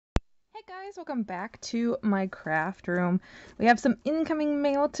Hi guys, welcome back to my craft room. We have some incoming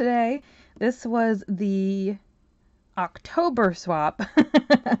mail today. This was the October swap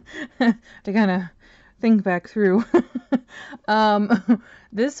to kind of think back through.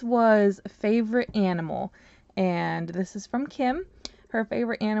 This was favorite animal, and this is from Kim. Her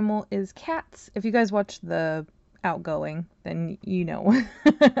favorite animal is cats. If you guys watched the outgoing, then you know.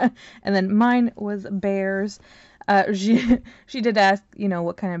 And then mine was bears. She did ask,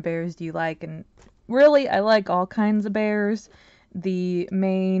 what kind of bears do you like? And really, I like all kinds of bears. The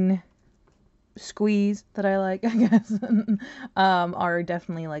main squeeze that I like, I guess, are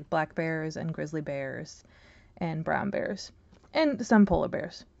definitely like black bears and grizzly bears and brown bears and some polar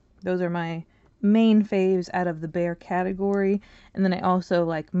bears. Those are my main faves out of the bear category. And then I also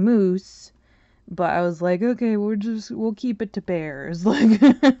like moose, but I was like, okay, we'll keep it to bears. Like,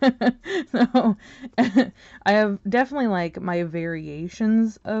 so I have definitely like my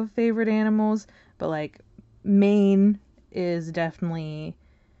variations of favorite animals, but like main is definitely,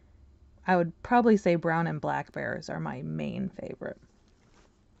 I would probably say brown and black bears are my main favorite.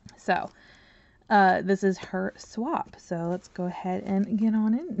 So this is her swap. So let's go ahead and get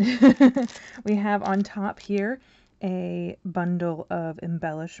on in. We have on top here a bundle of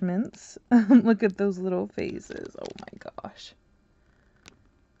embellishments. Look at those little faces. Oh my gosh.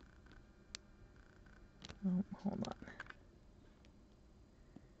 Oh, hold on.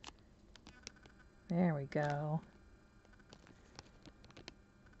 There we go.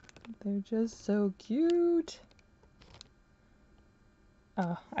 They're just so cute.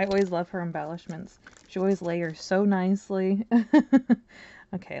 Oh, I always love her embellishments. She always layers so nicely.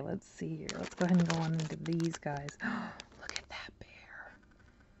 Okay, let's see here. Let's go ahead and go on into these guys. Look at that bear.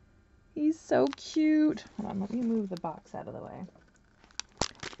 He's so cute. Hold on, let me move the box out of the way.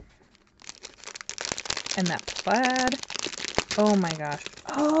 And that plaid. Oh my gosh.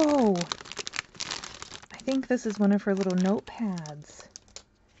 Oh! I think this is one of her little notepads.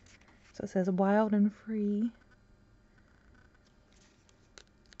 So it says wild and free.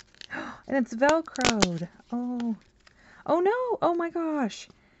 And it's Velcroed. Oh. Oh no! Oh my gosh!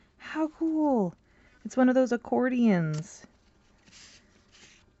 How cool! It's one of those accordions.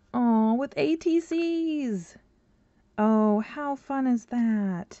 Oh, with ATCs! Oh, how fun is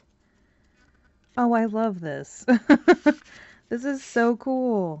that? Oh, I love this. This is so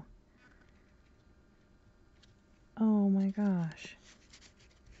cool. Oh my gosh.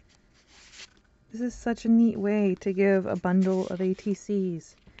 This is such a neat way to give a bundle of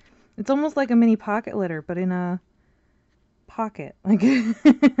ATCs. It's almost like a mini pocket litter, but in a pocket. Like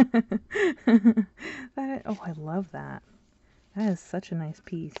that. Oh, I love that. That is such a nice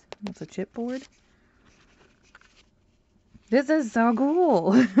piece. It's a chipboard. This is so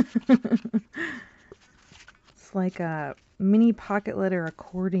cool. It's like a mini pocket litter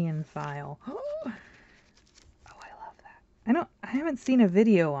accordion file. Oh, I love that. I haven't seen a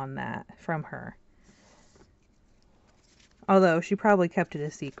video on that from her. Although she probably kept it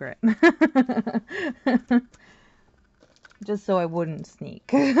a secret. Just so I wouldn't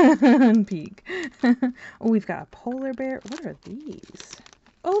sneak and peek. Oh, we've got a polar bear. What are these?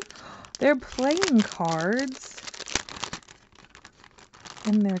 Oh, they're playing cards.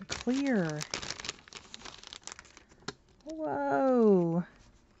 And they're clear. Whoa.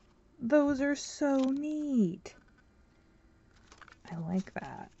 Those are so neat. I like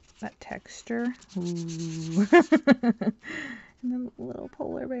that. That texture. Ooh. And the little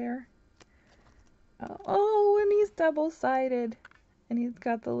polar bear. Oh, and he's double-sided. And he's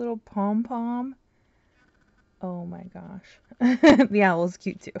got the little pom-pom. Oh my gosh. The owl's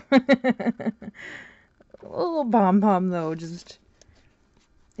cute too. A little pom-pom though, just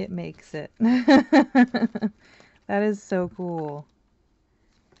it makes it. That is so cool.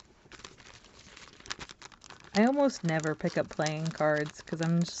 I almost never pick up playing cards because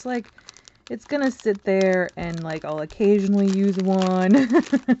I'm just like, it's gonna sit there and like I'll occasionally use one.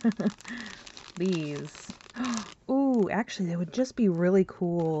 These. Ooh, actually they would just be really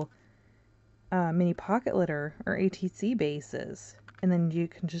cool mini pocket litter or ATC bases. And then you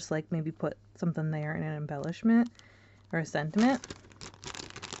can just like maybe put something there in an embellishment or a sentiment.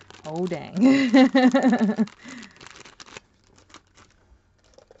 Oh dang.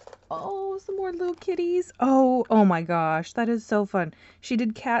 Oh, some more little kitties. Oh, oh my gosh, that is so fun. She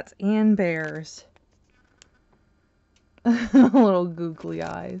did cats and bears. Little googly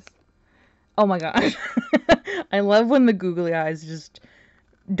eyes. Oh my gosh. I love when the googly eyes just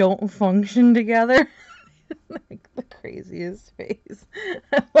don't function together. Like the craziest face.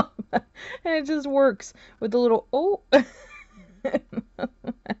 I love that. And it just works with the little, oh.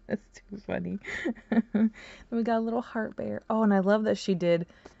 That's too funny. Then we got a little heart bear. Oh, and I love that she did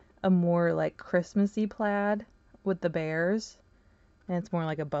a more like Christmassy plaid with the bears. And it's more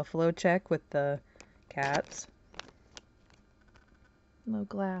like a buffalo check with the cats. No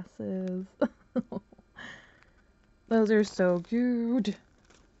glasses. Those are so cute.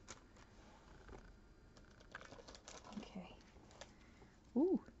 Okay.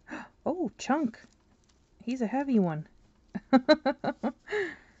 Ooh. Oh, Chunk. He's a heavy one.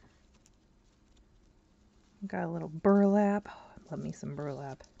 Got a little burlap. Oh, love me some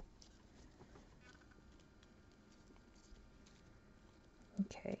burlap.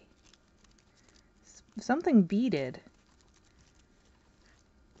 Okay. Something beaded.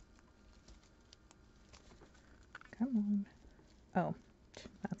 Come on. Oh,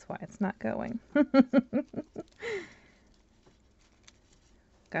 that's why it's not going.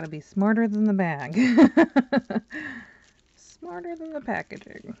 Gotta be smarter than the bag. Smarter than the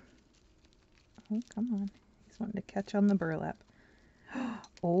packaging. Oh, come on. He's wanting to catch on the burlap.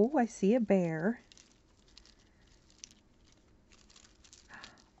 Oh, I see a bear.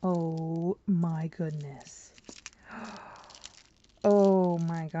 Oh my goodness. Oh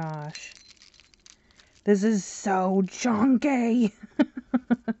my gosh. This is so chunky.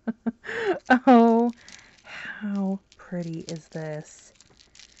 Oh, how pretty is this?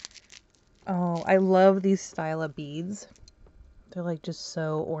 Oh, I love these style of beads. They're like just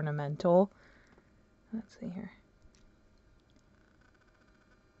so ornamental. Let's see here.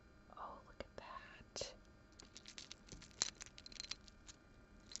 Oh, look at that.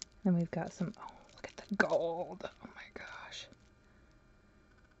 Then we've got some, oh, look at the gold. Oh my gosh.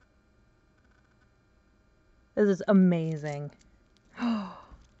 This is amazing. Oh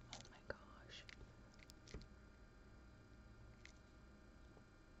my gosh.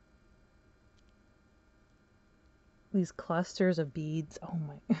 These clusters of beads. Oh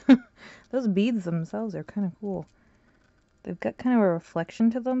my. Those beads themselves are kind of cool. They've got kind of a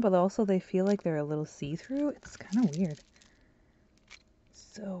reflection to them, but also they feel like they're a little see-through. It's kind of weird.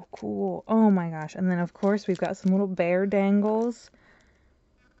 So cool. Oh my gosh. And then of course we've got some little bear dangles.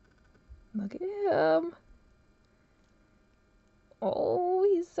 Look at him. Oh,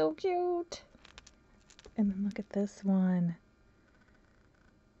 he's so cute. And then look at this one.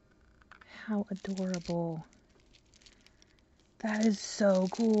 How adorable. That is so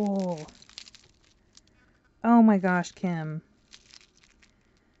cool. Oh my gosh, Kim.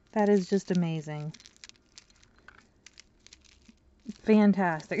 That is just amazing.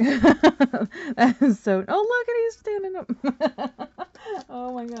 Fantastic. That is so... Oh, look at he's standing up.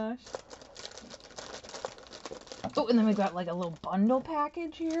 Oh my gosh. Oh, and then we got like a little bundle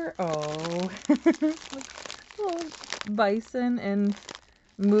package here. Oh. Little bison and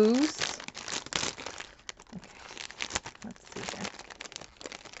moose. Okay. Let's see here.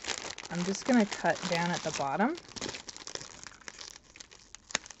 I'm just going to cut down at the bottom.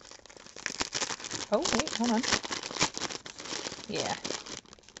 Oh, wait, hold on. Yeah.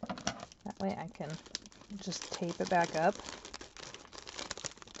 That way I can just tape it back up.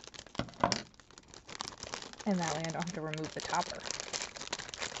 And that way I don't have to remove the topper.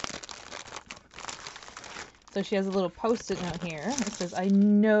 So she has a little post-it note here. It says, I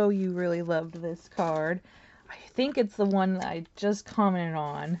know you really loved this card. I think it's the one that I just commented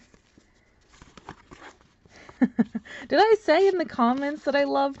on. Did I say in the comments that I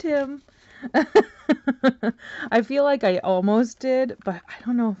loved him? I feel like I almost did, but I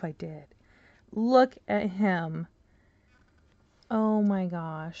don't know if I did. Look at him. Oh my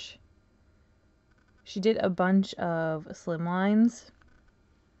gosh. She did a bunch of slimlines.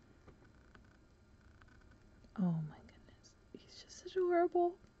 Oh my goodness. He's just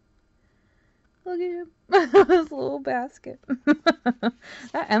adorable. Look at him. This little basket.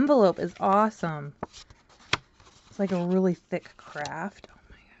 That envelope is awesome. It's like a really thick craft. Oh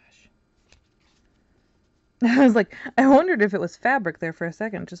my gosh. I was like, I wondered if it was fabric there for a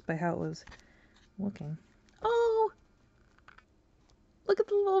second, just by how it was looking. Oh! Look at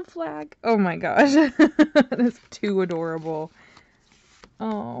the little flag. Oh my gosh. That's too adorable.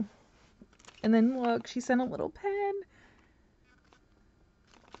 Oh. And then look, she sent a little pen.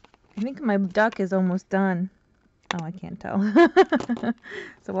 I think my duck is almost done. Oh, I can't tell.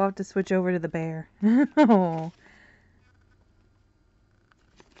 So we'll have to switch over to the bear. Oh.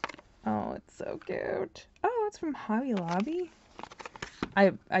 Oh, it's so cute. Oh, it's from Hobby Lobby.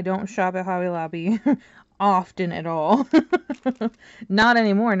 I don't shop at Hobby Lobby often at all. Not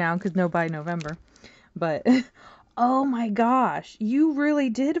anymore now, because no buy November. But, oh my gosh, you really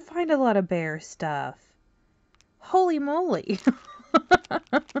did find a lot of bear stuff. Holy moly.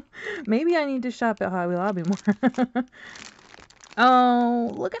 Maybe I need to shop at Hobby Lobby more.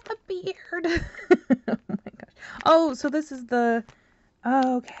 Oh, look at the beard. Oh my gosh. Oh, so this is the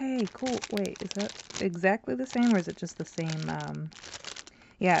Oh, okay, cool. Wait, is that exactly the same or is it just the same?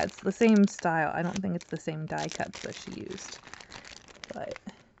 Yeah, it's the same style. I don't think it's the same die cuts that she used, but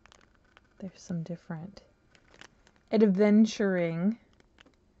there's some different adventuring.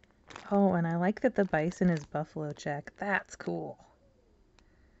 Oh, and I like that the bison is buffalo check. That's cool.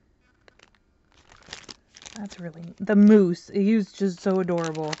 That's really neat. The moose. He's just so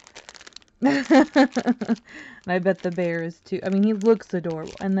adorable. And I bet the bear is too. I mean, he looks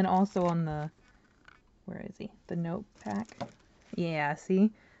adorable. And then also on the, where is he? The note pack. Yeah, see?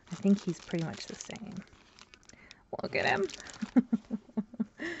 I think he's pretty much the same. Look at him.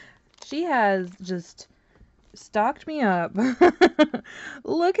 She has just stocked me up.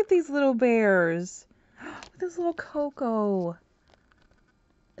 Look at these little bears. This little Coco.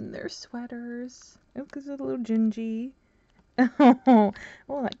 And their sweaters. Look at the little Gingy. Oh,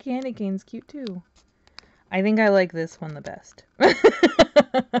 that candy cane's cute too. I think I like this one the best. I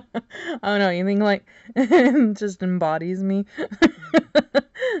don't know, you think like it just embodies me?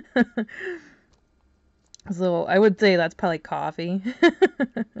 So I would say that's probably coffee.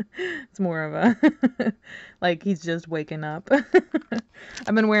 It's more of a like he's just waking up.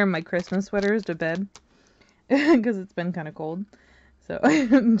 I've been wearing my Christmas sweaters to bed because it's been kind of cold. So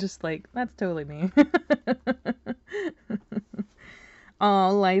I'm just like, that's totally me.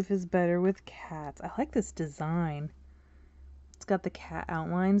 Oh, life is better with cats. I like this design. It's got the cat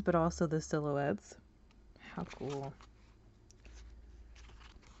outlines, but also the silhouettes. How cool.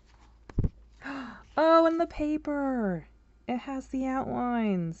 Oh, and the paper. It has the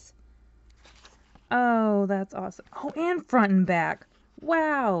outlines. Oh, that's awesome. Oh, and front and back.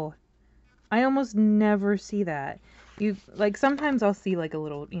 Wow. I almost never see that. You like sometimes I'll see like a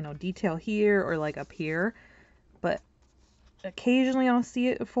little, detail here or like up here, but occasionally I'll see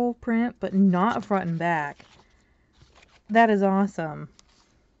it full print, but not front and back. That is awesome.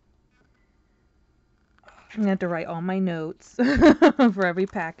 I'm gonna have to write all my notes for every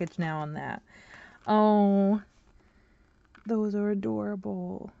package now on that. Oh, those are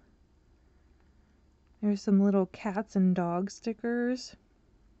adorable. There's some little cats and dog stickers.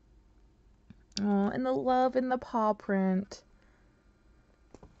 Oh, and the love in the paw print.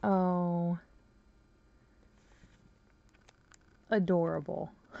 Oh, adorable.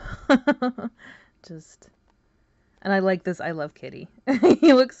 Just, and I like this. I love Kitty.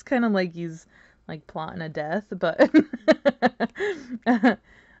 He looks kind of like he's like plotting a death, but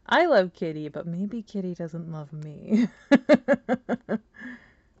I love Kitty, but maybe Kitty doesn't love me.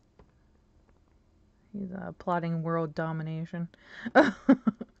 He's plotting world domination.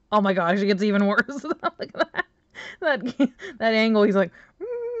 Oh my gosh, it gets even worse. Look at that. That angle. He's like,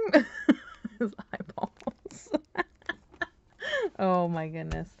 his eyeballs. Oh my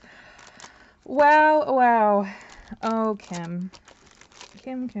goodness. Wow, wow. Oh, Kim.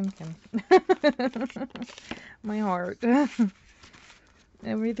 Kim. My heart.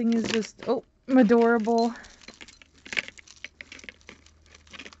 Everything is just, adorable.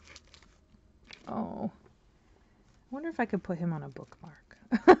 Oh. I wonder if I could put him on a bookmark.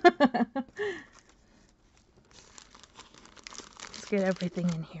 Let's get everything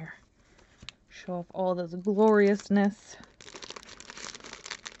in here. Show off all this gloriousness.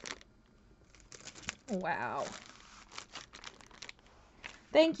 Wow.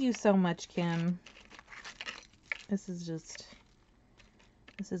 Thank you so much, Kim. This is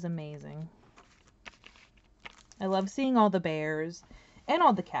amazing. I love seeing all the bears and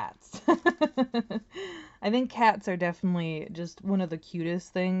all the cats. I think cats are definitely just one of the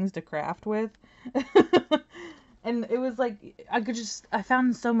cutest things to craft with. And it was like, I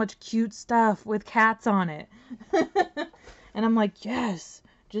found so much cute stuff with cats on it. And I'm like, yes,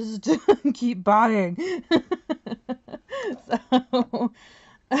 just keep buying. So,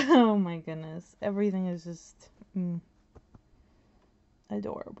 oh my goodness. Everything is just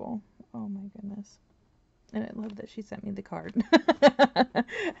adorable. Oh my goodness. And I love that she sent me the card.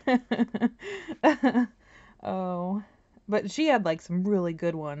 Oh, but she had like some really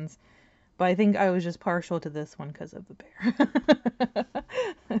good ones. But I think I was just partial to this one because of the bear.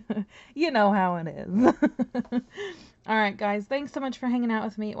 You know how it is. All right, guys. Thanks so much for hanging out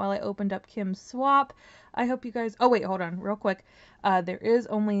with me while I opened up Kim's swap. I hope you guys... Oh, wait, hold on real quick. There is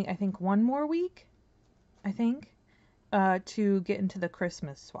only, I think, one more week, to get into the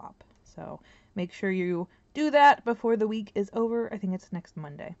Christmas swap. So make sure you do that before the week is over. I think it's next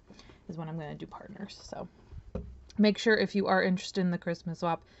Monday is when I'm going to do partners. So make sure if you are interested in the Christmas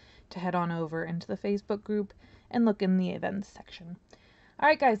swap to head on over into the Facebook group and look in the events section. All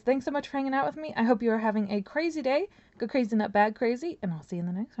right, guys, thanks so much for hanging out with me. I hope you are having a crazy day. Go crazy, not bad crazy, and I'll see you in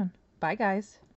the next one. Bye, guys.